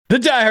The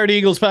Die Hard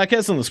Eagles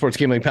podcast on the Sports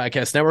Gambling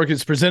Podcast Network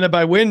is presented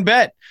by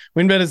WynnBET.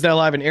 WynnBET is now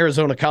live in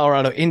Arizona,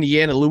 Colorado,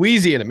 Indiana,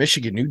 Louisiana,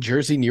 Michigan, New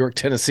Jersey, New York,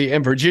 Tennessee,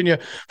 and Virginia.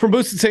 From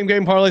boosted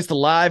same-game parlays to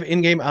live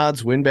in-game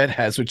odds, WynnBET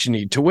has what you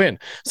need to win.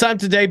 Sign up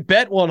today,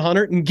 bet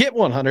 100 and get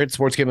 100 at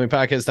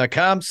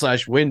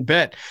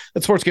sportsgamblingpodcast.com/WynnBET.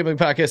 That's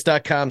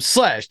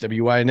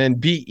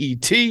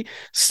sportsgamblingpodcast.com/WYNNBET.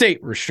 State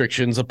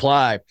restrictions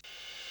apply.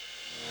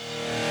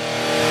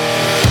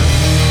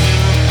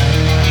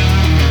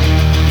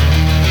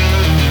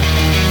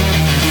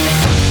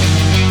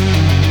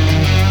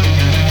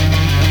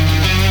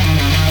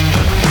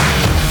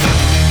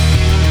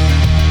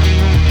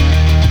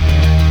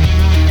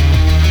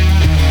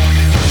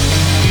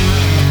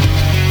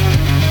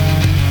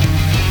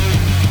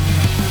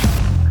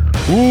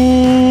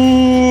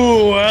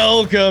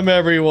 Welcome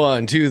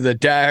everyone to the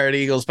Die Hard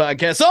Eagles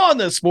podcast on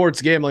the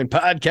Sports Gambling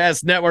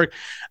Podcast Network.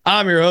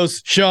 I'm your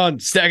host, Sean,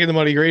 stacking the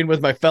money green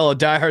with my fellow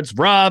diehards,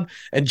 Rob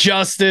and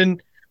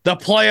Justin. The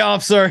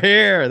playoffs are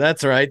here.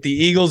 That's right. The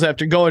Eagles,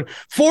 after going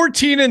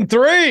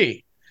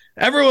 14-3,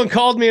 everyone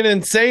called me an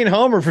insane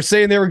homer for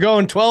saying they were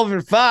going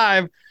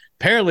 12-5.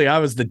 Apparently, I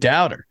was the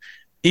doubter.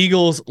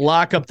 Eagles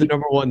lock up the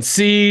number one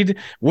seed,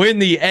 win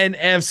the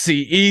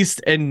NFC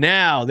East, and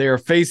now they are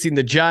facing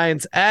the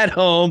Giants at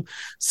home,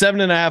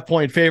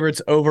 7.5-point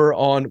favorites over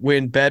on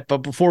WynnBET. But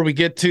before we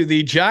get to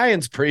the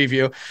Giants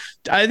preview,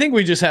 I think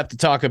we just have to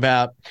talk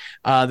about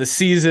the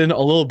season a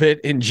little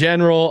bit in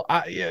general.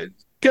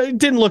 It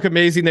didn't look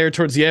amazing there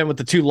towards the end with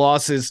the two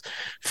losses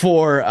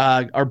for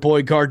our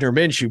boy Gardner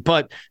Minshew.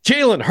 But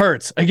Jalen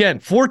Hurts, again,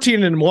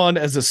 14-1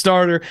 as a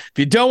starter. If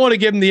you don't want to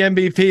give him the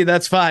MVP,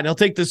 that's fine. He'll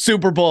take the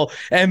Super Bowl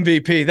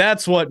MVP.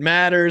 That's what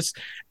matters.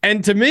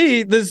 And to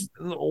me,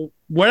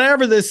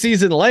 whenever this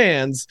season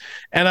lands,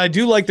 and I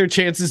do like their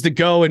chances to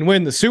go and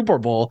win the Super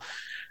Bowl,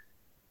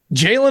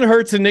 Jalen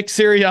Hurts and Nick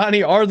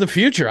Sirianni are the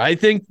future. I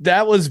think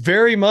that was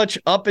very much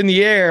up in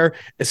the air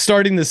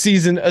starting the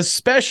season,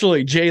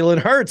 especially Jalen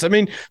Hurts. I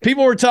mean,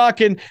 people were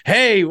talking,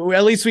 hey,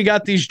 at least we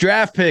got these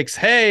draft picks.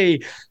 Hey,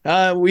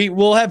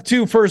 we'll have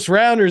 2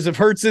 first-rounders if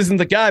Hurts isn't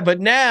the guy. But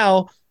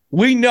now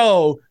we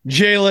know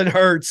Jalen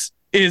Hurts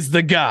is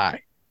the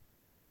guy.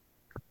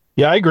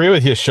 Yeah, I agree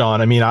with you, Sean.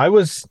 I mean,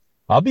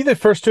 I'll be the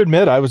first to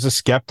admit I was a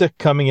skeptic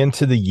coming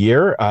into the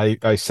year.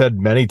 I said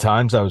many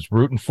times I was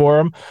rooting for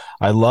him.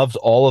 I loved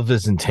all of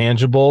his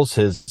intangibles,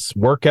 his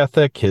work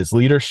ethic, his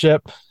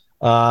leadership.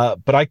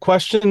 But I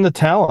questioned the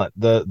talent,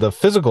 the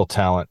physical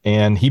talent,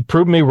 and he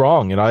proved me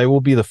wrong, and I will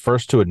be the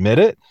first to admit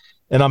it.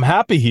 And I'm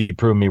happy he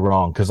proved me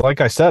wrong because, like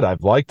I said,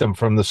 I've liked him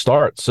from the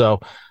start. So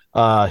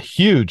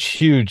huge,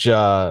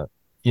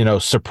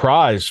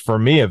 surprise for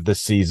me of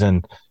this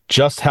season,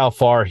 just how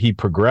far he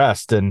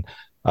progressed. And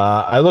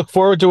I look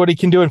forward to what he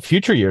can do in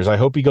future years. I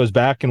hope he goes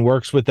back and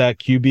works with that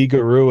QB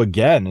guru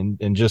again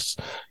and just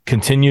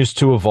continues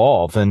to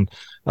evolve. And,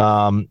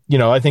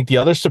 I think the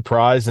other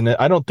surprise, and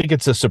I don't think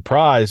it's a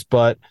surprise,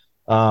 but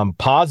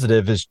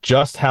positive, is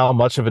just how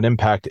much of an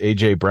impact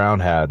A.J. Brown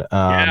had.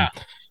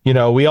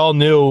 We all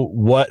knew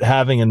what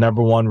having a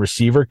number one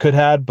receiver could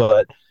have,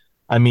 but,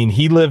 I mean,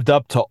 he lived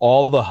up to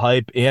all the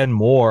hype and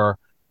more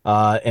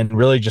and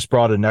really just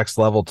brought a next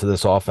level to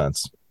this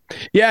offense.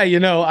 Yeah,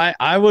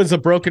 I was a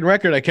broken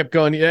record. I kept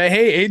going,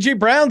 hey, A.J.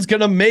 Brown's going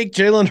to make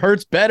Jalen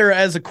Hurts better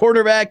as a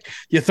quarterback.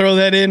 You throw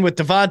that in with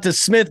Devonta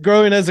Smith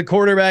growing as a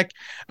quarterback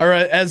or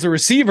as a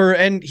receiver,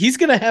 and he's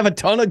going to have a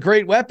ton of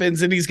great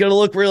weapons, and he's going to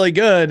look really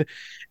good.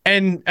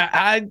 And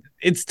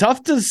it's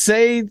tough to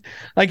say,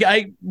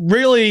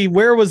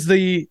 where was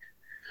the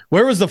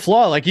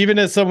flaw? Like, even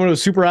as someone who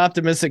was super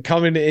optimistic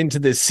coming into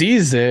this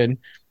season,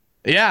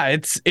 yeah,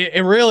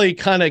 it really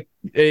kind of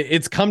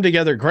it's come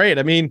together great.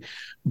 I mean,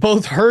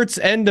 both Hurts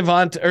and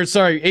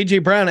A.J.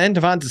 Brown and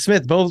Devonta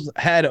Smith both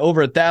had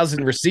over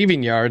 1,000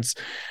 receiving yards.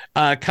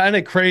 Kind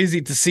of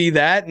crazy to see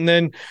that. And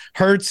then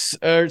I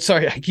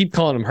keep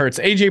calling him Hurts.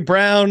 A.J.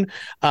 Brown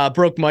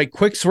broke Mike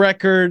Quick's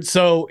record.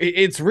 So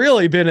it's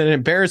really been an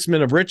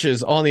embarrassment of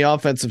riches on the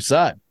offensive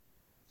side.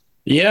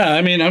 Yeah,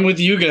 I mean, I'm with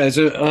you guys.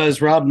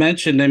 As Rob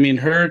mentioned, I mean,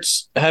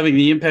 Hurts having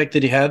the impact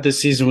that he had this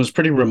season was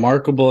pretty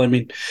remarkable. I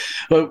mean,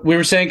 we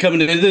were saying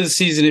coming into the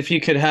season, if he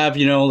could have,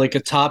 like a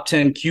top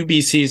 10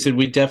 QB season,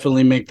 we'd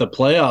definitely make the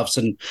playoffs.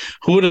 And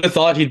who would have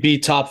thought he'd be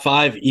top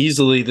 5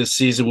 easily this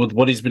season with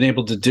what he's been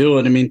able to do?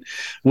 And I mean,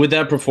 with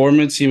that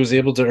performance, he was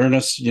able to earn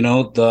us,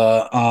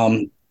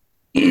 the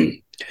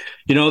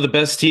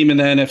best team in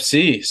the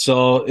NFC.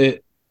 So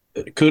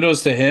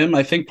kudos to him.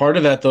 I think part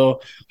of that, though,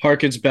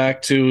 harkens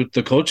back to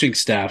the coaching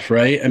staff,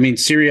 right? I mean,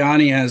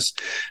 Sirianni has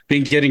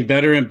been getting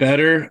better and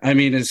better. I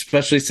mean,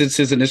 especially since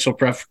his initial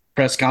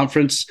press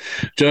conference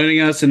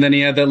joining us, and then he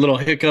had that little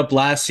hiccup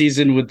last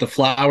season with the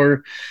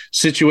Flower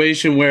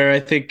situation where I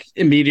think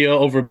media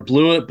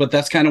overblew it, but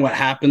that's kind of what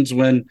happens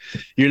when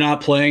you're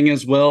not playing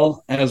as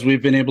well as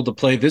we've been able to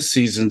play this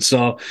season.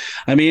 So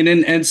I mean,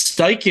 and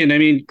Steichen, I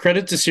mean,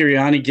 credit to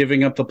Sirianni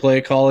giving up the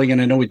play calling,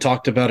 and I know we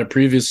talked about it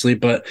previously,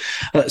 but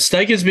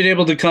Steichen's been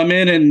able to come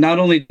in and not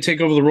only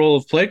take over the role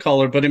of play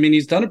caller, but I mean,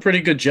 he's done a pretty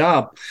good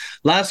job.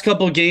 Last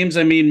couple of games,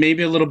 I mean,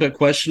 maybe a little bit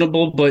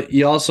questionable, but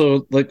you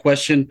also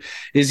question,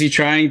 is he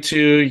trying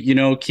to,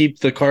 keep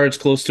the cards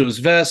close to his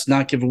vest,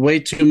 not give away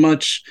too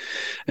much?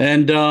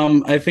 And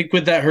I think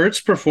with that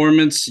Hurts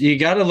performance, you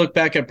got to look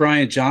back at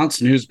Brian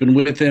Johnson, who's been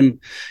with him,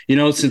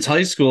 since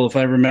high school, if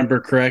I remember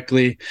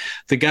correctly.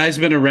 The guy's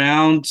been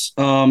around.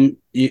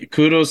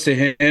 Kudos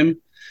to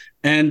him.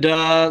 And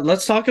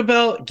let's talk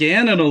about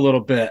Gannon a little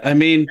bit. I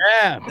mean,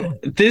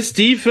 This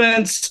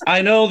defense,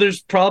 I know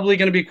there's probably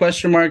going to be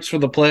question marks for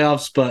the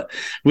playoffs, but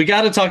we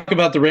got to talk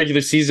about the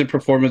regular season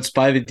performance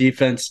by the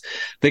defense.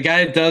 The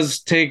guy does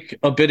take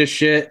a bit of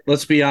shit,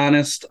 let's be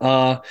honest.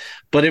 But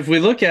if we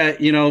look at,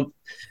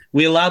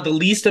 we allowed the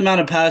least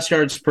amount of pass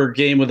yards per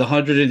game with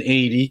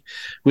 180.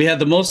 We had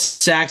the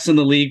most sacks in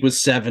the league with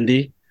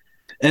 70.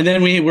 And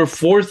then we were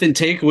fourth in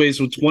takeaways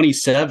with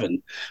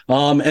 27,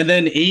 and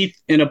then eighth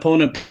in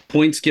opponent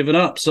points given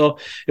up. So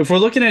if we're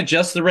looking at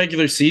just the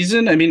regular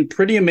season, I mean,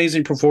 pretty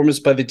amazing performance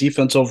by the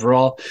defense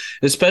overall,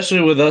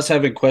 especially with us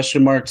having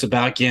question marks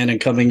about Gannon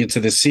coming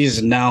into the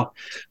season. Now,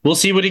 we'll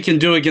see what he can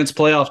do against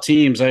playoff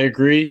teams. I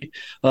agree,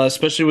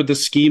 especially with the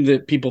scheme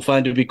that people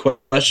find to be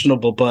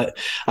questionable. But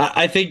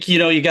I think, you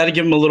got to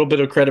give him a little bit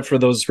of credit for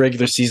those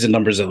regular season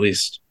numbers at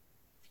least.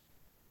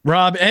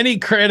 Rob, any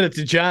credit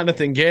to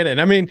Jonathan Gannon?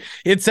 I mean,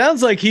 it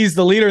sounds like he's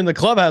the leader in the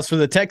clubhouse for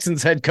the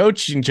Texans head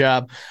coaching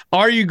job.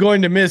 Are you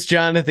going to miss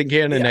Jonathan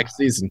Gannon next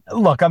season?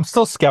 Look, I'm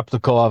still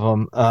skeptical of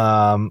him.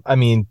 I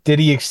mean, did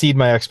he exceed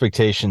my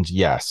expectations?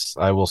 Yes,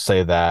 I will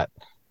say that.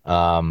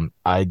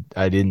 I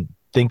didn't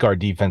think our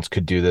defense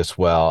could do this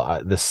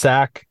well. The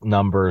sack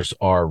numbers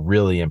are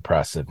really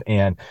impressive.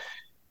 And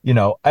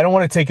I don't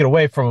want to take it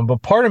away from him,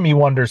 but part of me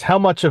wonders how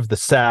much of the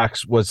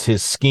sacks was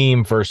his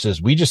scheme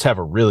versus we just have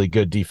a really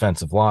good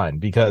defensive line.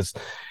 Because,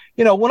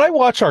 when I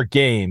watch our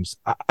games,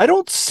 I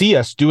don't see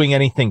us doing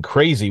anything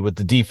crazy with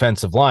the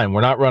defensive line.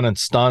 We're not running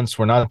stunts.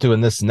 We're not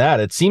doing this and that.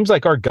 It seems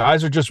like our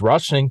guys are just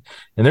rushing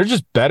and they're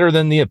just better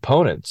than the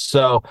opponents.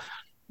 So,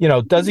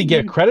 does he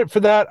get credit for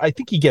that? I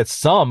think he gets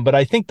some, but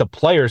I think the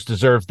players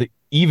deserve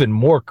even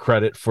more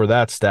credit for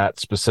that stat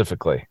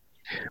specifically.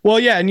 Well,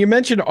 yeah, and you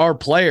mentioned our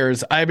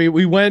players. I mean,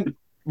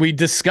 we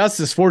discussed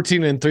this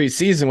 14-3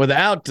 season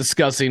without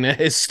discussing a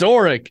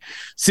historic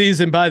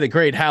season by the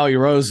great Howie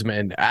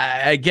Roseman.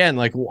 Again,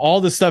 all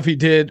the stuff he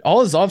did,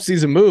 all his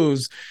offseason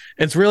moves,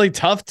 it's really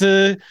tough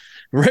to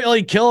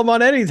really kill him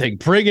on anything.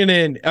 Bringing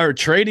in or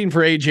trading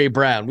for AJ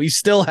Brown. We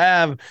still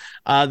have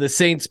the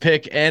Saints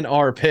pick and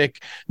our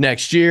pick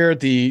next year.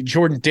 The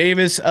Jordan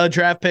Davis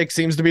draft pick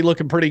seems to be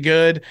looking pretty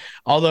good,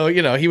 although,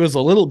 he was a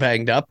little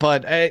banged up,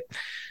 but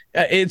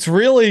it's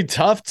really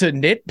tough to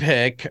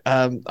nitpick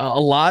a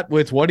lot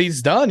with what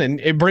he's done,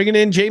 and bringing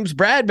in James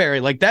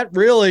Bradberry, that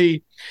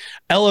really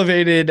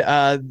elevated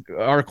our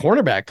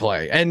cornerback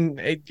play. And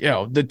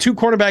the two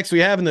cornerbacks we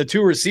have and the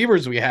two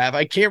receivers we have,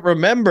 I can't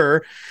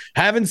remember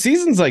having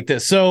seasons like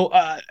this. So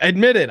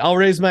admit it, I'll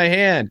raise my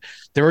hand.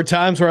 There were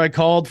times where I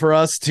called for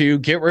us to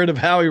get rid of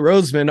Howie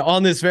Roseman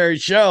on this very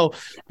show,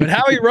 but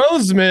Howie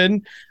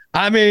Roseman,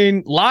 I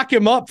mean, lock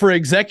him up for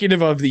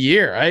executive of the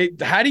year.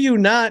 How do you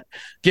not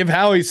give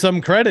Howie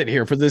some credit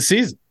here for this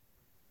season?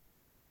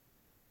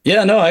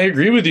 Yeah, no, I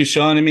agree with you,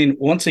 Sean. I mean,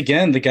 once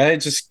again, the guy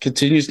just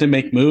continues to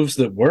make moves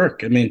that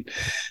work. I mean,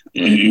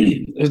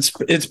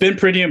 it's been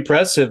pretty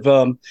impressive.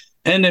 And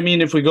I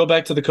mean, if we go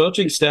back to the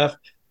coaching staff,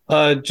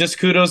 just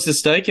kudos to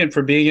Steichen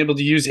for being able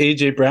to use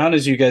AJ Brown,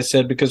 as you guys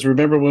said, because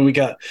remember when we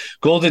got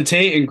Golden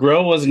Tate and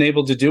Groh wasn't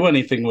able to do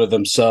anything with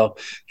him. So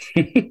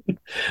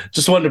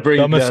just wanted to bring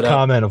dumbest that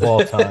comment of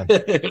all time.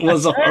 It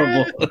was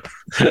horrible.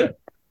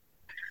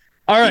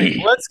 All right,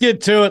 let's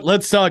get to it.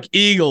 Let's talk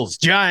Eagles,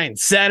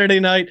 Giants, Saturday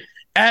night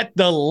at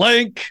the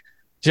Link.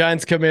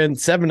 Giants come in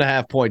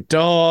 7.5-point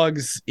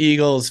dogs.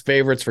 Eagles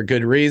favorites for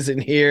good reason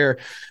here.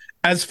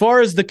 As far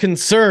as the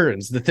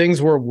concerns, the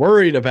things we're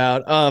worried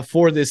about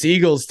for this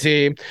Eagles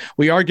team,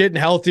 we are getting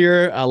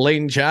healthier.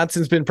 Layton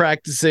Johnson's been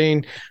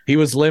practicing. He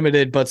was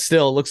limited, but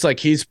still, it looks like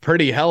he's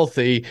pretty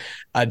healthy.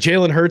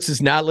 Jalen Hurts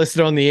is not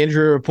listed on the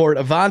injury report.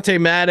 Avonte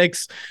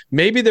Maddox,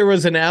 maybe there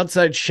was an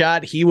outside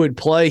shot he would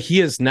play.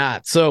 He is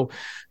not. So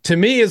to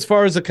me, as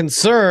far as a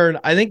concern,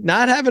 I think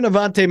not having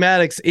Avonte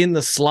Maddox in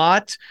the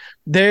slot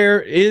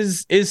there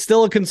is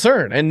still a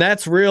concern. And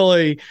that's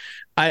really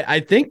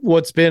I think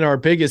what's been our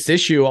biggest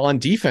issue on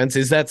defense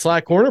is that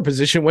slot corner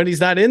position when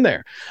he's not in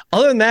there.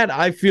 Other than that,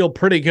 I feel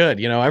pretty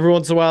good. Every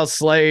once in a while,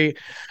 Slay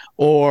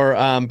or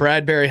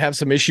Bradberry have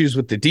some issues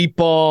with the deep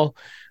ball.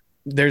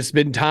 There's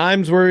been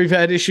times where we've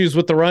had issues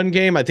with the run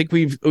game. I think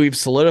we've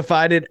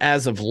solidified it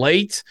as of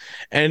late,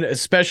 and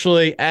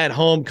especially at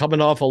home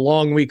coming off a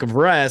long week of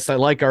rest. I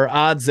like our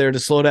odds there to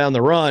slow down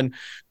the run.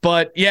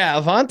 But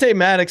yeah, Avonte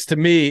Maddox to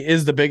me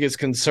is the biggest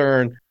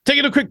concern.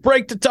 Taking a quick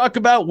break to talk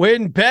about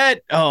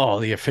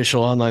WynnBET, the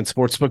official online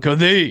sportsbook of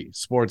the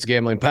Sports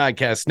Gambling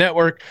Podcast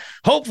Network.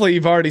 Hopefully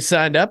you've already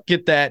signed up.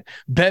 Get that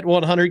Bet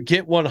 100,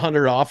 Get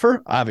 100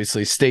 offer.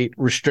 Obviously, state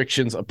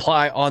restrictions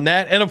apply on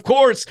that. And of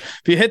course,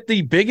 if you hit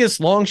the biggest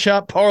long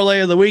shot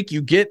parlay of the week,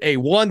 you get a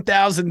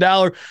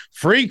 $1,000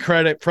 free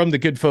credit from the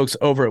good folks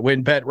over at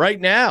WynnBET.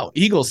 Right now,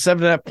 Eagles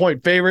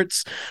 7.5-point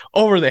favorites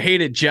over the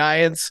hated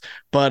Giants.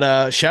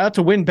 But shout out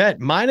to WynnBET,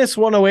 minus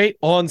 108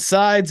 on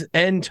sides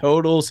and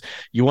totals.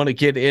 You want to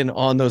get in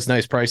on those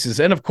nice prices.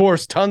 And of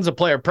course, tons of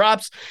player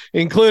props,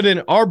 including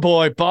our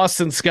boy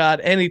Boston Scott,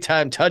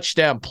 anytime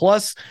touchdown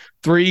plus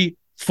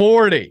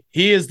 340.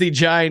 He is the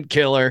giant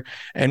killer,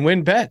 and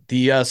WynnBET,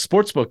 the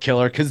sportsbook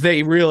killer, because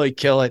they really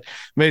kill it.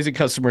 Amazing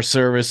customer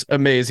service,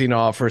 amazing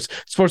offers.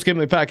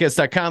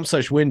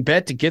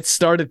 sportsgamblingpodcast.com/WynnBET to get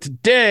started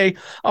today.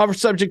 Offer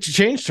subject to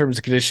change, terms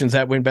and conditions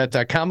at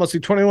WynnBET.com. Must be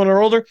 21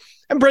 or older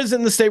and present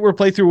in the state where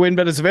playthrough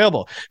WynnBET is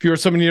available. If you or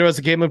someone you know has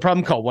a gambling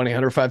problem, call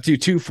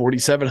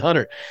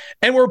 1-800-522-4700.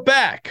 And we're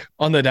back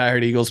on the Die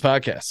Hard Eagles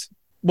podcast.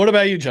 What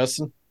about you,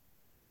 Justin?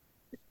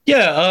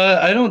 Yeah,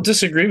 I don't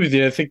disagree with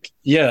you. I think,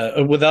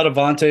 without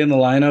Avonte in the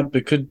lineup,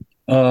 it could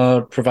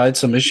provide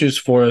some issues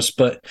for us.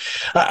 But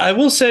I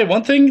will say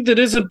one thing that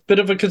is a bit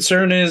of a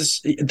concern is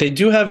they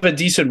do have a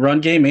decent run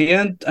game.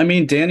 And, I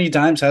mean, Danny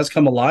Dimes has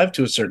come alive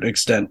to a certain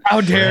extent.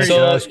 How dare you?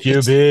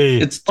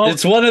 QB.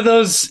 It's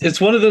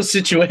one of those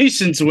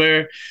situations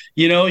where,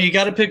 you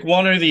got to pick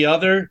one or the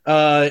other,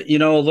 a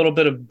little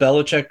bit of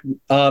Belichick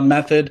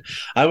method.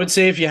 I would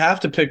say if you have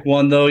to pick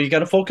one, though, you got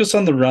to focus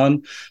on the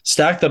run,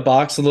 stack the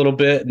box a little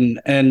bit,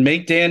 and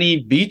make Danny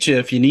beat you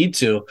if you need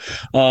to.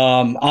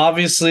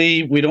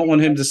 Obviously, we don't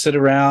want him to sit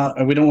around,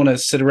 or we don't want to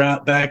sit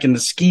around back in the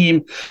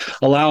scheme,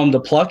 allow him to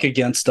pluck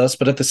against us.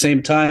 But at the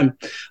same time,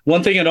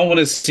 one thing I don't want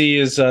to see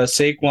is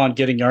Saquon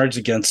getting yards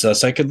against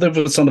us. I could live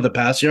with some of the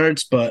pass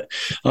yards, but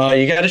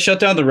you got to shut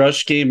down the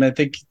rush game. I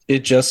think it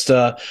just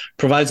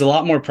provides a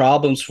lot more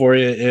problems for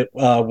you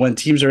when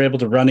teams are able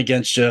to run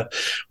against you.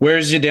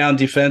 Wears you down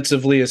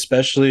defensively,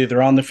 especially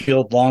they're on the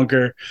field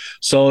longer.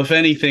 So if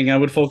anything, I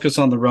would focus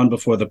on the run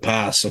before the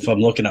pass if I'm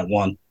looking at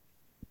one.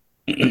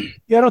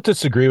 Yeah, I don't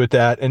disagree with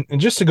that. And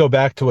just to go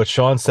back to what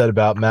Sean said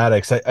about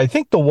Maddox, I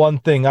think the one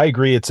thing, I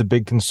agree it's a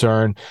big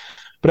concern,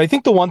 but I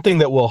think the one thing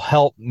that will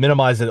help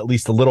minimize it at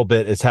least a little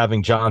bit is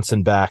having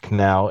Johnson back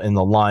now in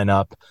the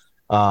lineup.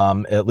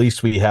 At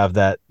least we have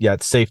that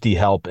safety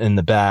help in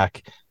the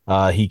back.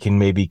 He can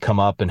maybe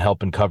come up and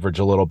help in coverage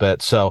a little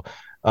bit. So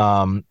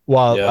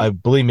I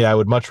believe me, I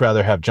would much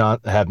rather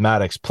have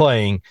Maddox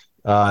playing.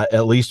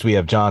 At least we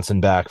have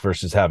Johnson back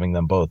versus having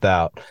them both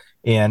out.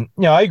 And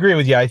I agree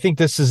with you. I think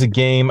this is a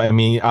game. I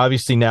mean,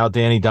 obviously now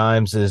Danny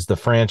Dimes is the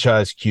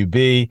franchise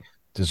QB,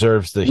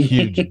 deserves the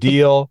huge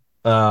deal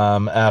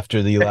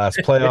after the last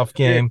playoff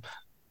game.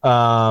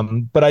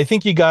 But I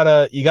think you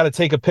gotta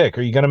take a pick.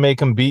 Are you gonna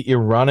make him beat you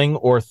running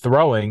or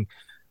throwing?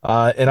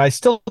 And I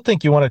still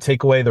think you want to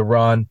take away the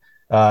run.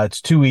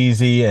 It's too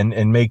easy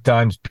and make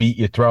Dimes beat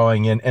you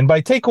throwing. And by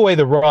take away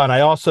the run,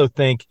 I also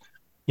think,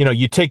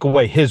 you take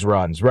away his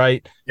runs,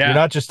 right? Yeah. You're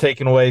not just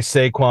taking away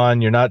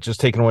Saquon. You're not just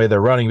taking away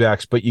their running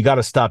backs, but you got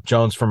to stop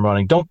Jones from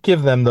running. Don't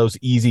give them those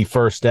easy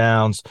first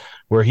downs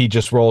where he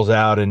just rolls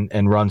out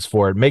and runs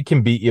for it. Make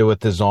him beat you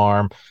with his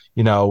arm.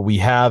 We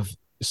have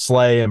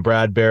Slay and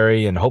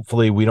Bradbury, and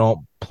hopefully we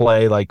don't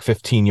play like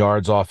 15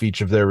 yards off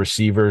each of their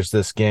receivers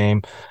this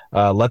game.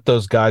 Let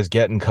those guys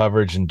get in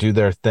coverage and do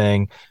their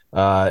thing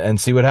and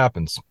see what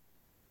happens.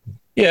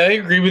 Yeah, I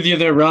agree with you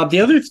there, Rob.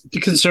 The other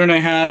concern I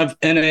have,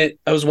 and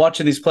I was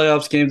watching these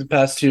playoffs games the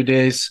past 2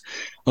 days,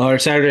 or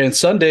Saturday and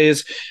Sunday,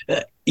 is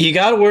you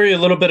got to worry a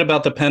little bit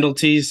about the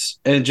penalties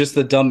and just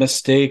the dumb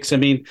mistakes. I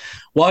mean,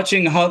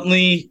 watching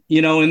Huntley,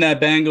 in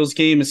that Bengals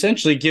game,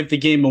 essentially give the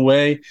game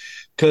away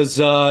because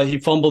he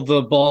fumbled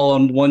the ball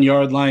on 1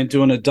 yard line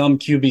doing a dumb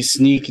QB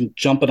sneak and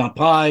jumping up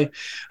high.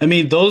 I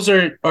mean, those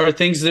are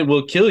things that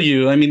will kill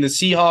you. I mean, the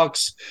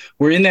Seahawks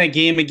were in that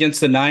game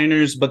against the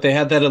Niners, but they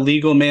had that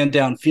illegal man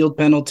downfield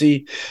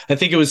penalty. I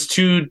think it was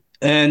 2,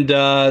 and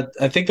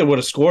I think they would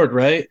have scored,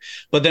 right?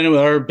 But then it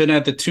would have been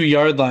at the 2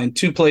 yard line.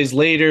 2 plays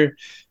later,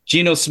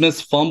 Geno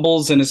Smith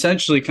fumbles and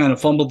essentially kind of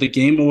fumbled the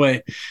game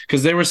away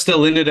because they were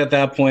still in it at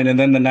that point, and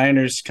then the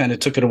Niners kind of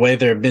took it away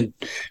there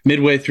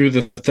midway through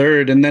the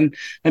third. And then,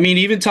 I mean,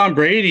 even Tom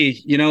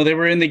Brady, they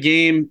were in the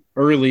game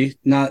early,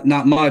 not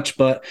much,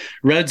 but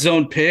red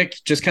zone pick,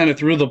 just kind of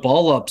threw the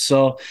ball up.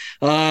 So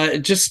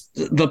just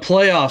the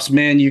playoffs,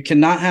 man, you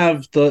cannot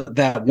have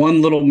that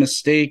one little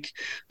mistake.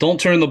 Don't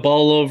turn the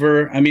ball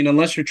over. I mean,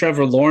 unless you're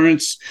Trevor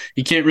Lawrence,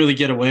 you can't really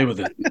get away with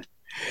it.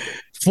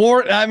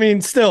 4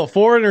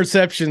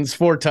 interceptions,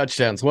 4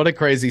 touchdowns. What a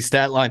crazy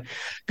stat line.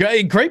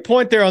 Great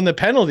point there on the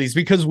penalties,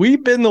 because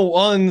we've been the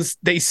ones,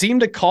 they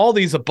seem to call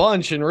these a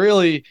bunch, and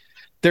really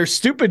they're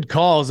stupid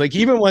calls. Like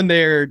even when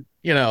they're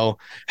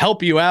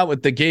help you out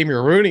with the game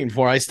you're rooting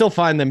for. I still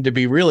find them to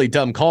be really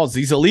dumb calls.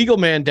 These illegal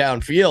man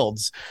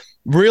downfields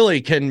really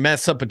can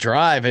mess up a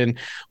drive, and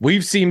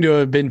we've seemed to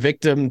have been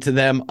victim to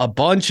them a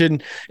bunch.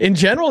 And in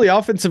general, the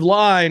offensive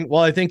line,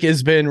 while I think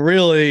has been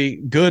really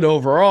good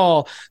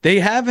overall, they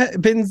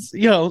have been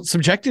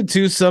subjected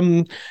to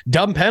some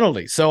dumb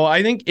penalties. So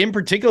I think in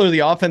particular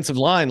the offensive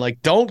line,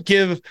 like, don't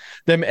give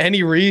them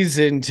any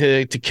reason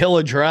to kill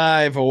a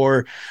drive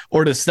or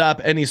to stop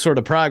any sort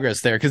of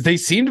progress there, because they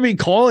seem to be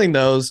calling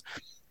those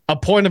a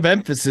point of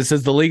emphasis,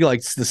 as the league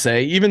likes to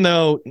say, even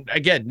though,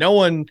 again, no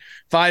one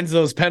finds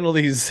those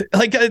penalties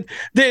like an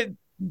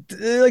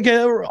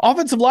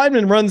offensive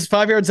lineman runs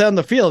 5 yards down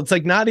the field. It's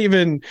like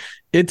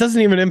it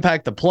doesn't even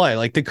impact the play.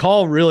 Like, the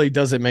call really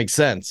doesn't make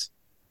sense.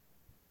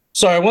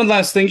 Sorry, one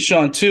last thing,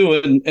 Sean,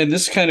 too, and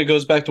this kind of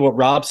goes back to what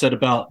Rob said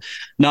about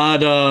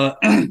not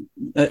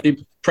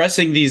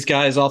pressing these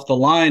guys off the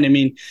line. I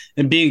mean,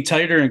 and being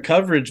tighter in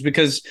coverage,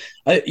 because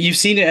you've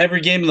seen it every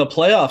game in the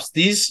playoffs.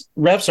 These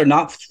refs are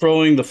not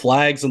throwing the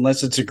flags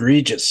unless it's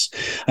egregious.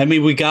 I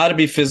mean, we got to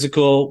be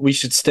physical. We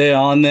should stay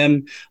on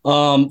them.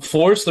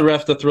 Force the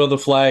ref to throw the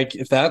flag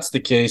if that's the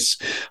case.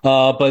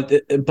 But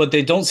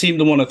they don't seem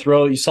to want to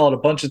throw it. You saw it a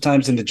bunch of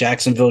times in the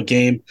Jacksonville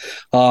game.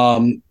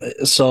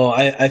 So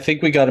I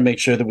think we got to make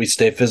sure that we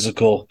stay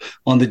physical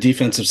on the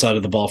defensive side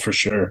of the ball for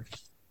sure.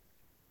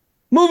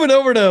 Moving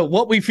over to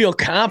what we feel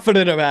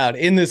confident about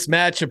in this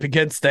matchup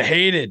against the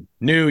hated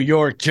New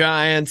York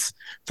Giants.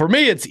 For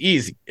me, it's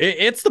easy.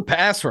 It's the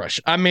pass rush.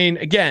 I mean,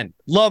 again,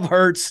 love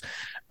Hurts.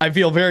 I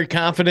feel very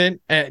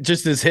confident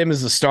just as him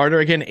as a starter.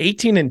 Again,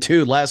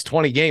 18-2 last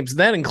 20 games.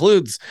 That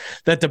includes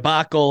that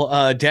debacle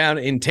down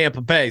in Tampa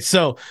Bay.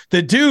 So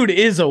the dude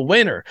is a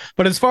winner.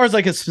 But as far as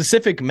like a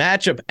specific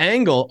matchup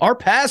angle, our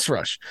pass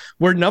rush,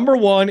 we're number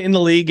one in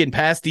the league in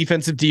pass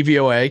defensive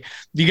DVOA.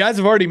 You guys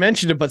have already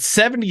mentioned it, but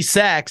 70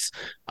 sacks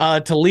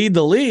to lead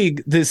the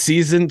league this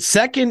season.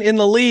 Second in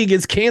the league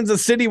is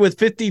Kansas City with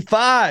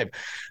 55.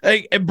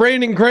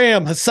 Brandon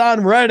Graham,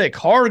 Hassan Reddick,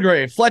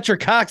 Hargrave, Fletcher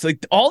Cox,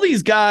 like all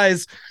these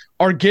guys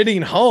are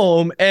getting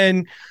home.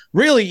 And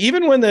really,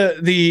 even when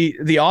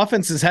the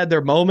offense has had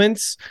their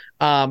moments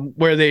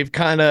where they've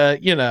kind of,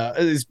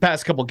 these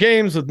past couple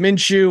games with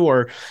Minshew,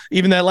 or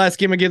even that last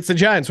game against the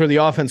Giants where the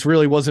offense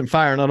really wasn't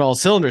firing on all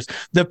cylinders,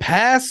 the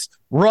pass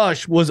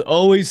rush was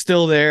always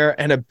still there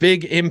and a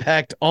big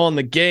impact on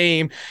the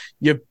game.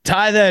 You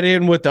tie that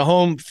in with the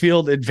home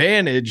field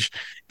advantage,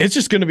 it's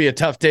just going to be a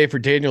tough day for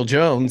Daniel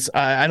Jones.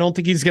 I don't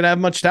think he's going to have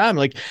much time.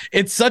 Like,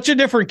 it's such a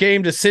different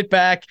game to sit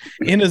back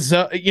in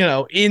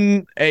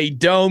a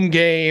dome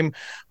game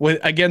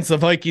against the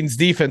Vikings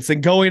defense than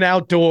going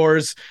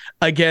outdoors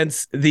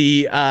against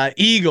the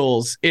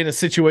Eagles in a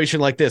situation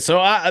like this. So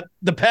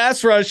the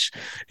pass rush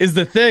is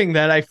the thing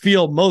that I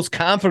feel most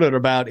confident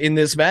about in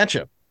this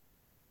matchup.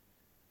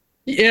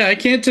 Yeah, I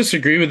can't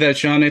disagree with that,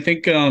 Sean. I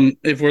think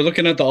if we're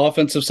looking at the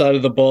offensive side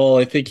of the ball,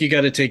 I think you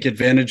got to take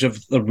advantage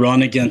of the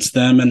run against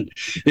them. And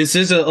this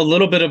is a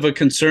little bit of a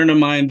concern of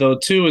mine, though,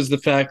 too, is the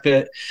fact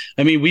that,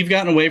 I mean, we've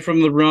gotten away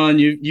from the run.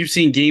 You've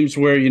seen games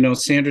where,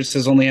 Sanders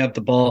has only had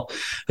the ball,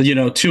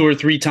 2 or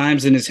 3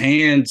 times in his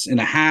hands in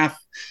a half.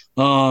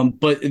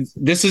 But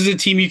this is a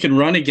team you can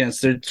run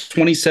against. They're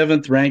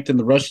 27th ranked in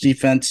the rush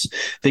defense.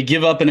 They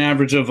give up an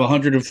average of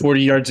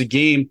 140 yards a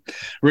game.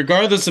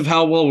 Regardless of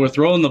how well we're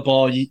throwing the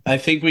ball, I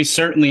think we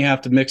certainly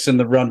have to mix in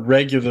the run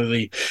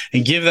regularly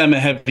and give them a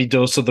heavy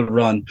dose of the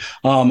run.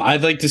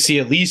 I'd like to see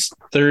at least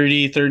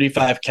 30,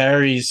 35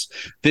 carries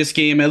this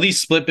game, at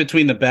least split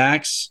between the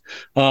backs.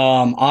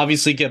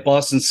 Obviously get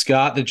Boston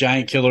Scott, the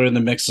giant killer, in the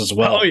mix as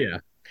well. Oh, yeah.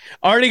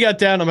 Already got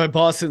down on my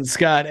Boston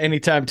Scott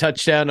anytime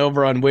touchdown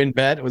over on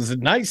WinBet. It was a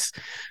nice,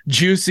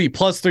 juicy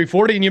plus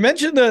 340. And you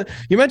mentioned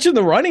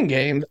the running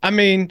game. I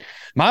mean,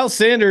 Miles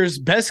Sanders,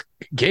 best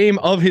game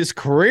of his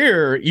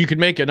career, you could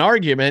make an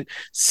argument.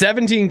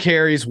 17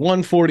 carries,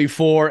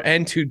 144,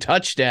 and 2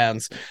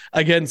 touchdowns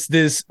against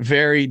this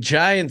very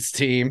Giants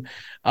team.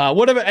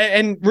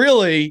 And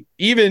really,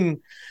 even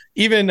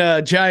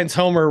Giants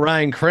homer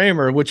Ryan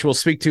Kramer, which we'll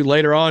speak to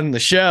later on in the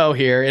show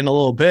here in a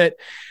little bit,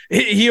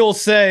 he'll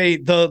say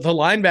the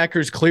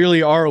linebackers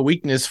clearly are a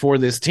weakness for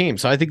this team.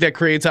 So I think that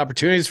creates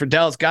opportunities for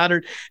Dallas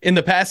Goedert in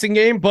the passing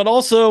game, but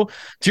also,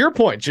 to your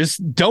point,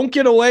 just don't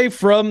get away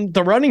from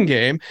the running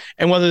game.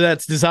 And whether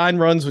that's design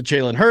runs with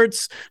Jalen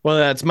Hurts, whether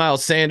that's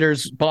Miles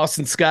Sanders,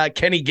 Boston Scott,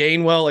 Kenny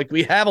Gainwell, like,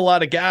 we have a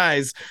lot of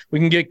guys we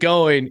can get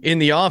going in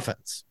the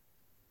offense.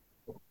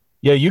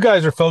 Yeah, you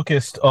guys are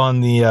focused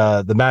on the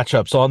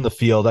matchups on the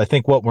field. I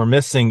think what we're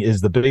missing is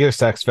the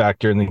biggest X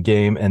factor in the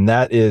game, and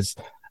that is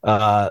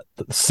the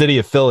city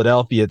of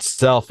Philadelphia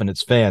itself and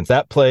its fans.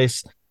 That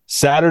place,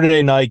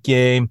 Saturday night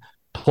game,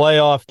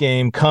 playoff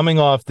game, coming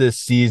off this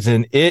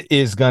season, it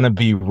is going to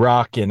be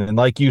rocking. And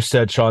like you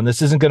said, Sean,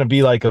 this isn't going to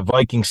be like a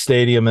Viking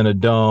stadium in a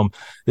dome.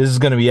 This is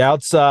going to be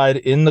outside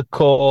in the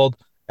cold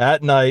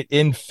at night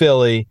in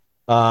Philly.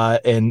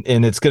 And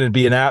it's going to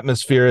be an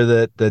atmosphere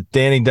that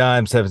Danny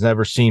Dimes has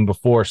never seen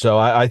before. So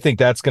I think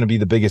that's going to be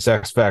the biggest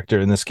X factor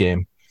in this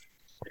game.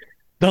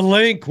 The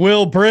link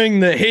will bring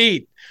the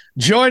heat.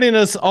 Joining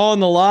us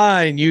on the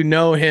line, you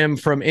know him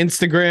from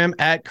Instagram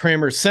at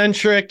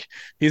KramerCentric.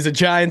 He's a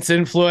Giants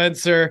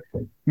influencer,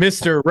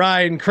 Mr.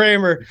 Ryan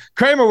Kramer.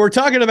 Kramer, we're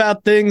talking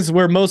about things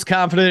we're most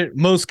confident,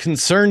 most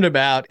concerned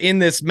about in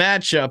this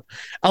matchup.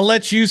 I'll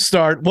let you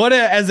start.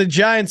 As a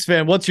Giants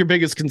fan, what's your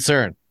biggest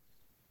concern?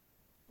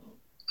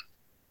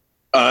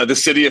 The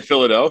city of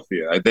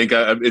Philadelphia. I think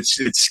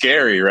it's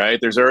scary, right?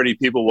 There's already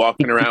people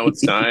walking around with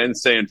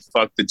signs saying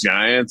 "fuck the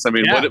Giants." I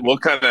mean,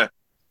 what kind of?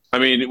 I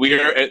mean,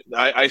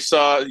 I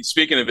saw.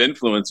 Speaking of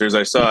influencers,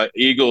 I saw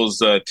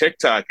Eagles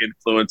TikTok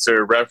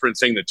influencer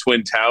referencing the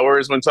Twin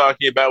Towers when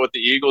talking about what the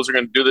Eagles are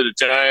going to do to the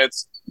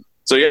Giants.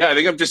 So yeah, I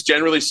think I'm just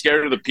generally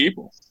scared of the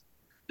people.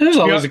 There's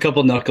always a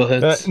couple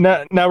knuckleheads.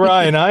 Now,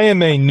 Ryan, I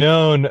am a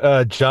known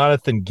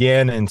Jonathan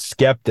Gannon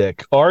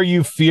skeptic. Are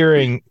you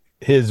fearing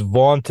his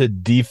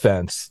vaunted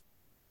defense?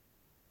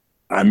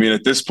 I mean,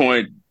 at this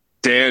point,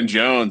 Dan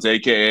Jones,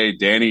 aka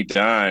Danny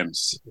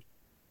Dimes,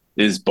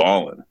 is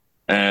balling.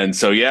 And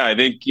so, yeah, I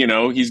think,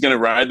 he's going to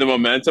ride the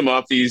momentum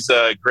off these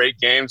great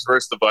games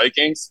versus the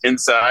Vikings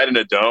inside in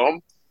a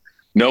dome.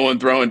 No one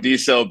throwing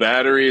D-cell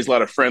batteries, a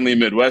lot of friendly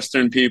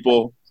Midwestern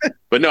people.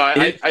 But no,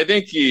 I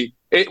think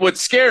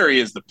what's scary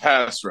is the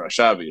pass rush,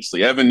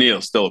 obviously. Evan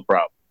Neal's still a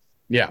problem.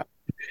 Yeah.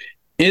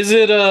 Is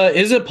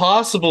it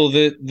possible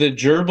that the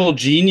gerbil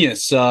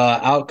genius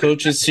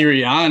outcoaches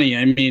Sirianni?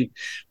 I mean,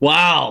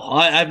 wow!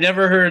 I've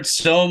never heard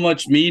so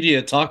much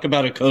media talk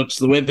about a coach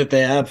the way that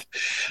they have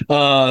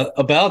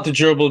about the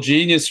gerbil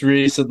genius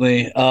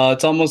recently.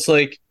 It's almost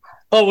like,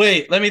 oh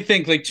wait, let me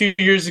think. Like 2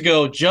 years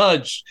ago,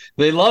 Judge,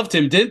 they loved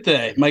him, didn't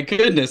they? My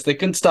goodness, they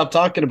couldn't stop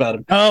talking about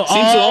him. Oh,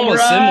 seems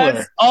almost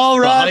similar. All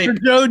right, for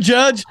Joe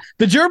Judge.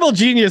 The gerbil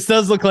genius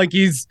does look like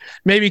he's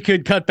maybe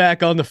could cut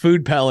back on the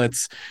food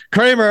pellets.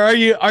 Kramer, are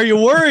you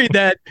worried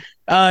that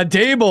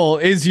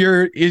Dable is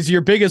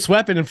your biggest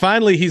weapon, and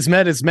finally he's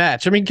met his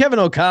match? I mean, Kevin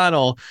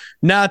O'Connell,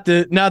 not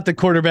the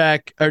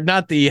quarterback or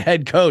not the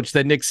head coach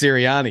that Nick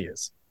Sirianni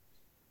is.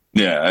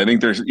 Yeah, I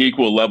think there's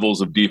equal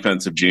levels of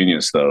defensive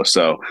genius, though.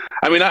 So,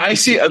 I mean, I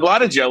see a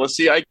lot of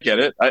jealousy. I get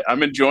it.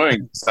 I'm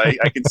enjoying this.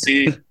 I can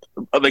see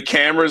the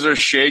cameras are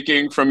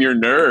shaking from your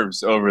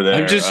nerves over there.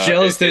 I'm just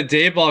jealous that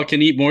Dayball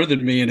can eat more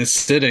than me and is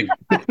sitting.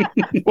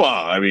 Well,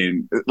 I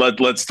mean,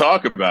 let's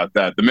talk about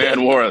that. The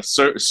man wore a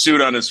suit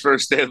on his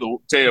first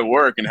day of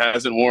work and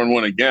hasn't worn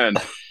one again.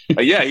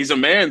 Yeah, he's a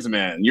man's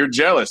man. You're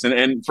jealous.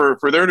 And for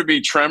there to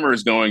be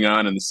tremors going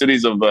on in the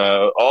cities of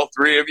all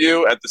three of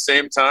you at the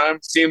same time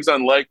seems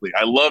unlikely.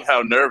 I love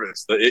how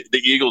nervous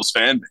the Eagles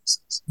fan base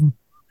is.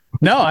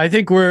 No, I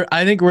think we're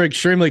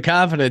extremely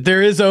confident.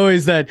 There is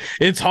always that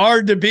it's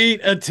hard to beat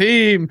a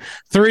team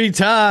 3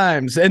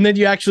 times, and then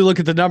you actually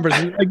look at the numbers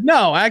and you're like,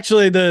 no,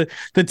 actually the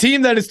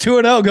team that is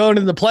 2-0 going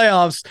into the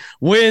playoffs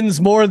wins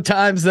more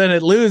times than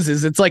it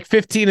loses. It's like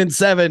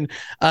 15-7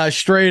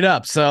 straight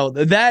up. So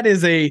that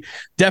is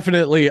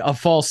definitely a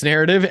false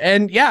narrative.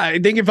 And yeah, I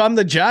think if I'm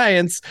the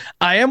Giants,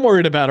 I am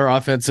worried about our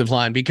offensive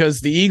line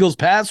because the Eagles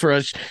pass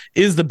rush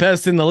is the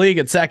best in the league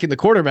at sacking the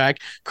quarterback,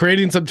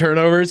 creating some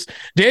turnovers.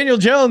 Daniel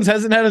Jones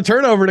hasn't had a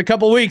turnover in a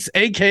couple weeks,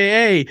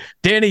 aka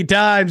Danny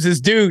Dimes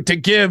is due to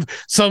give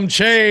some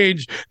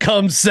change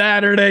come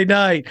Saturday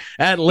night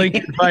at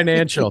Lincoln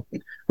Financial.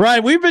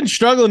 Ryan, we've been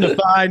struggling to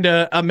find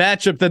a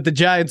matchup that the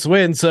Giants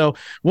win. So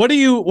what are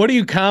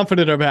you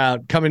confident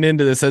about coming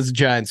into this as a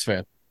Giants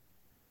fan?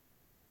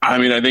 I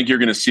mean, I think you're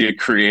going to see a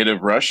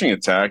creative rushing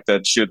attack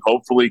that should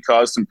hopefully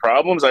cause some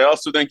problems. I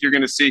also think you're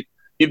going to see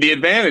the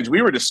advantage.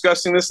 We were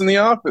discussing this in the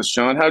office,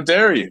 Sean. How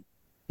dare you?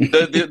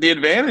 The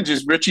advantage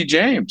is Richie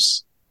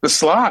James. The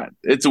slot.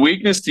 It's a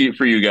weakness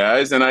for you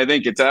guys, and I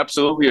think it's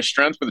absolutely a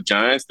strength for the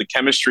Giants. The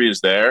chemistry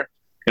is there.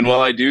 And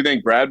while I do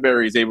think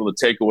Bradbury is able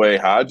to take away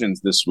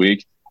Hodgins this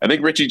week, I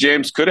think Richie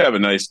James could have a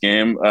nice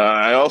game.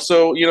 I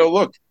also,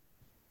 look,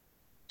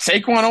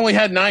 Saquon only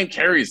had 9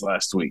 carries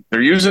last week. They're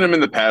using him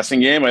in the passing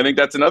game. I think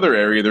that's another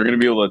area they're going to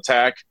be able to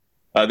attack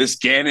this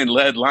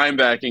Gannon-led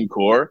linebacking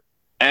core.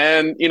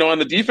 And, on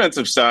the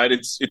defensive side,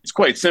 it's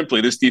quite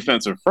simply this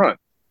defensive front.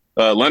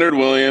 Leonard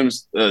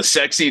Williams,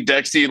 sexy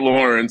Dexy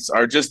Lawrence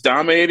are just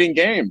dominating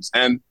games.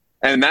 And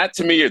that,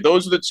 to me,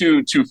 those are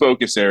the two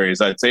focus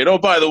areas, I'd say. And, oh,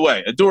 by the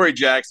way, Adoree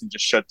Jackson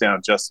just shut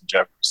down Justin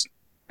Jefferson.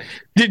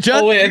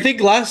 I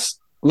think last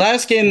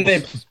game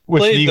they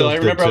played, though, I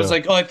remember I was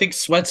like, I think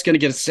Sweat's going to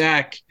get a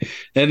sack.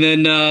 And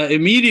then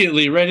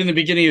immediately, right in the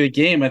beginning of the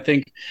game, I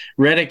think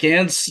Reddick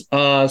and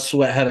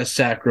Sweat had a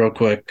sack real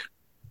quick.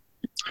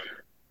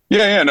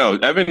 Yeah, no.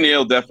 Evan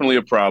Neal, definitely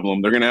a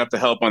problem. They're going to have to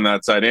help on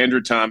that side.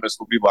 Andrew Thomas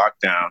will be locked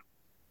down.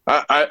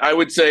 I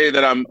would say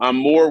that I'm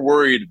more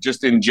worried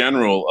just in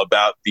general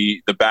about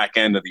the back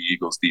end of the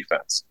Eagles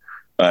defense.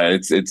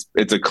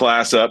 It's a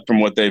class up from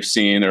what they've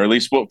seen, or at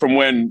least from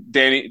when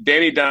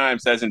Danny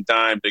Dimes hasn't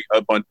dimed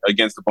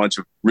against a bunch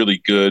of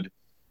really good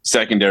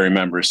secondary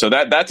members. So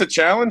that's a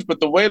challenge, but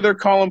the way they're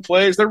calling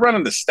plays, they're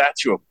running the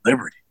Statue of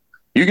Liberty.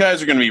 You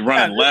guys are going to be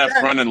running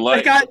running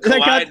left,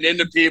 colliding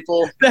into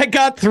people. That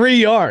got 3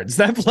 yards.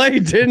 That play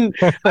didn't.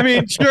 I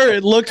mean, sure,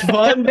 it looked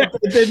fun, but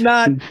it did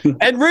not.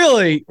 And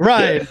really,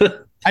 Ryan,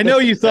 I know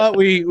you thought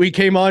we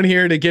came on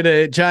here to get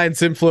a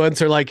Giants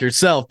influencer like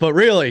yourself, but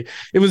really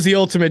it was the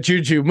ultimate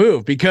juju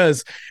move,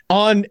 because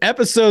on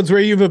episodes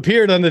where you've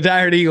appeared on the Die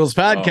Hard Eagles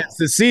podcast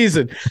this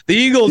season, the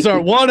Eagles are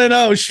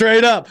 1-0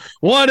 straight up,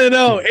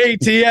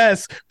 1-0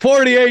 ATS,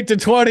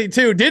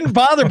 48-22. Didn't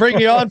bother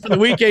bringing you on for the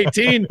Week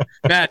 18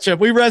 matchup.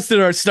 We rested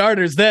our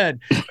starters then.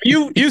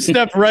 You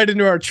stepped right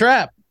into our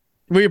trap.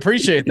 We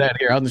appreciate that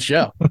here on the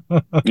show.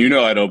 You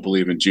know I don't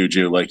believe in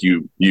juju like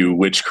you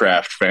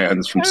witchcraft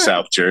fans from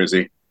South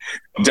Jersey.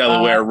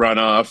 Delaware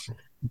runoff.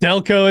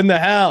 Delco in the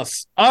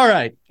house. All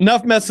right,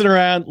 enough messing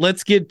around.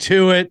 Let's get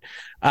to it.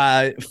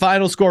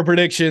 Final score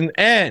prediction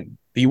and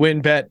the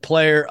WynnBET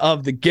player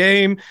of the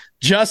game.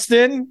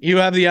 Justin, you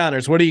have the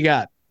honors. What do you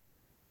got?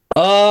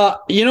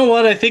 You know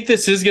what? I think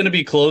this is going to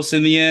be close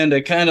in the end.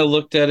 I kind of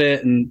looked at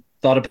it and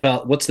thought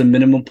about what's the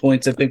minimum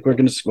points I think we're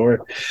going to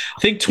score.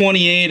 I think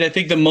 28. I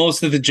think the most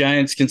that the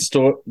Giants can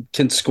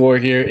score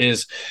here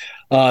is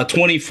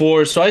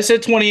 24. So I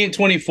said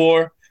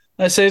 28-24.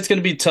 I say it's going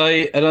to be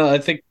tight. I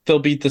think they'll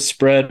beat the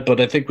spread,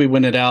 but I think we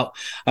win it out.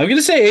 I'm going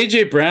to say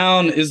A.J.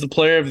 Brown is the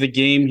player of the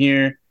game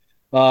here.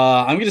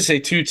 I'm going to say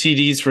 2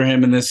 TDs for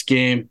him in this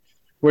game.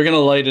 We're going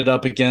to light it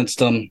up against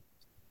them.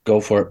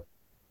 Go for it.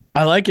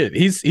 I like it.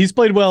 He's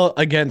played well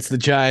against the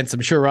Giants.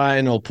 I'm sure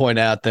Ryan will point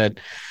out that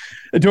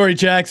Adoree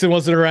Jackson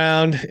wasn't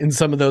around in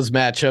some of those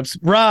matchups.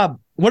 Rob,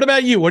 what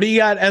about you? What do you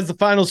got as the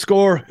final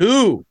score?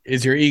 Who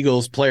is your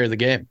Eagles player of the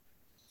game?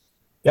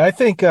 Yeah, I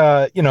think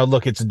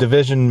look, it's a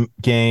division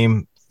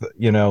game,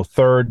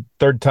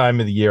 third time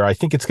of the year. I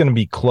think it's going to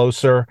be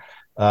closer,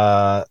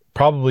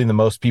 probably than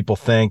most people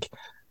think.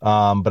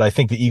 But I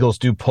think the Eagles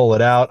do pull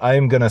it out. I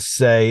am going to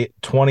say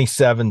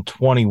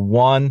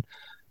 27-21.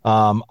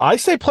 I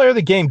say player of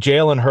the game,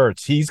 Jalen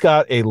Hurts. He's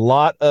got a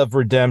lot of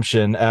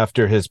redemption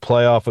after his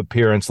playoff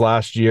appearance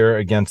last year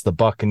against the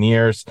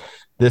Buccaneers.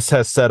 This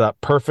has set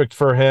up perfect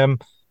for him.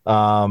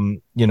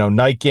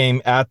 Night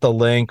game at the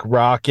link,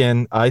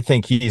 rocking. I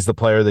think he's the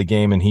player of the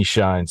game, and he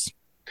shines.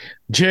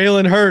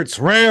 Jalen Hurts,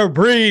 rare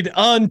breed,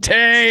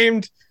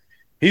 untamed.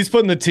 He's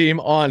putting the team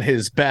on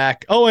his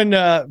back. Oh, and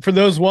for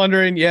those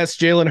wondering, yes,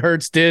 Jalen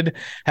Hurts did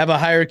have a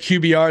higher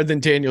QBR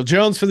than Daniel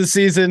Jones for the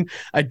season.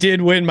 I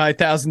did win my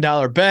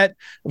 $1,000 bet.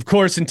 Of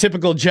course, in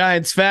typical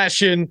Giants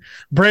fashion,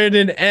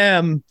 Brandon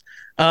M.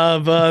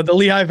 of the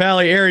Lehigh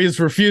Valley area is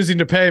refusing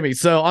to pay me.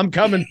 So I'm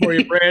coming for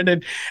you,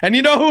 Brandon. And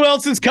you know who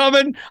else is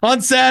coming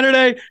on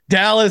Saturday?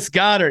 Dallas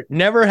Goedert.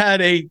 Never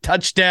had a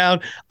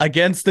touchdown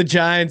against the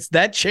Giants.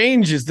 That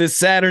changes this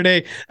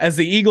Saturday as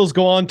the Eagles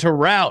go on to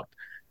rout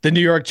the New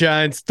York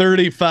Giants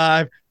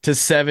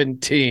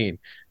 35-17.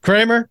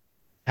 Kramer,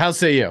 how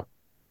say you?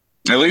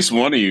 At least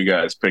one of you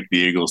guys picked the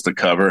Eagles to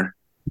cover.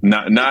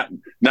 Not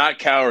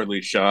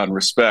cowardly, Sean.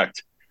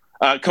 Respect.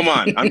 Come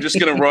on. I'm just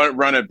going to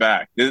run it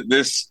back.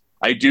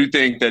 I do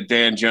think that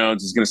Dan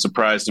Jones is going to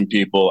surprise some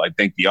people. I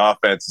think the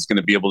offense is going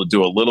to be able to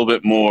do a little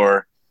bit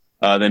more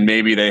than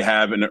maybe they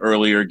have in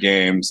earlier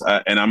games.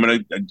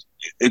 And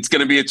it's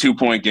going to be a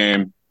 2-point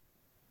game,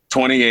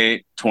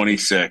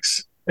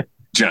 28-26.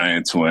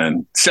 Giants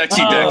win.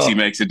 Sexy Dexy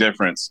makes a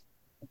difference.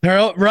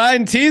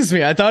 Ryan teased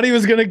me. I thought he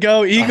was going to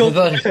go Eagles.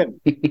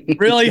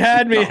 Really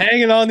had me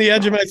hanging on the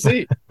edge of my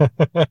seat.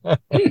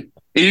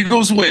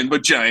 Eagles win,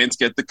 but Giants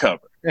get the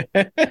cover.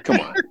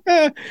 Come on.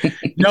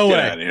 No way. Get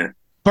out of here.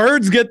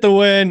 Birds get the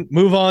win.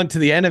 Move on to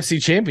the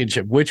NFC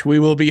Championship, which we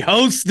will be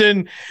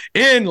hosting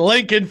in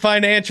Lincoln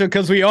Financial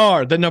because we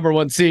are the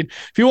 #1 seed.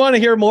 If you want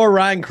to hear more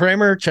Ryan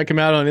Kramer, check him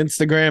out on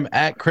Instagram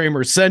at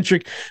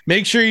KramerCentric.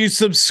 Make sure you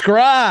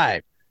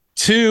subscribe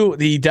to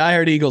the Die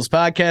Hard Eagles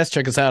podcast.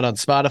 Check us out on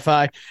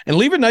Spotify and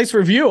leave a nice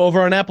review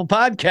over on Apple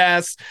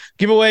Podcasts.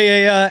 Give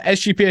away a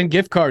SGPN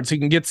gift card so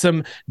you can get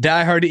some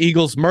Die Hard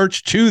Eagles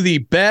merch to the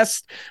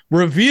best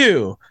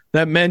review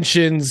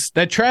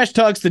that trash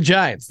talks the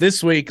Giants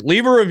this week.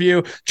 Leave a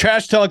review,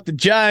 trash talk the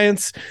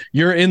Giants.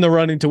 You're in the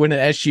running to win an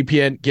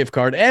SGPN gift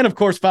card. And of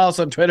course, follow us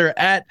on Twitter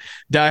at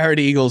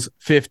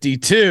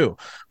DieHardEagles52.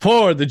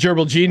 For the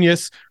Gerbil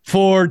Genius,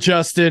 for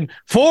Justin,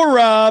 for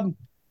Rob,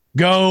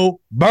 go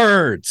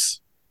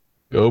Birds.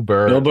 Go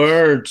Birds. Go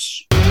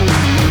Birds.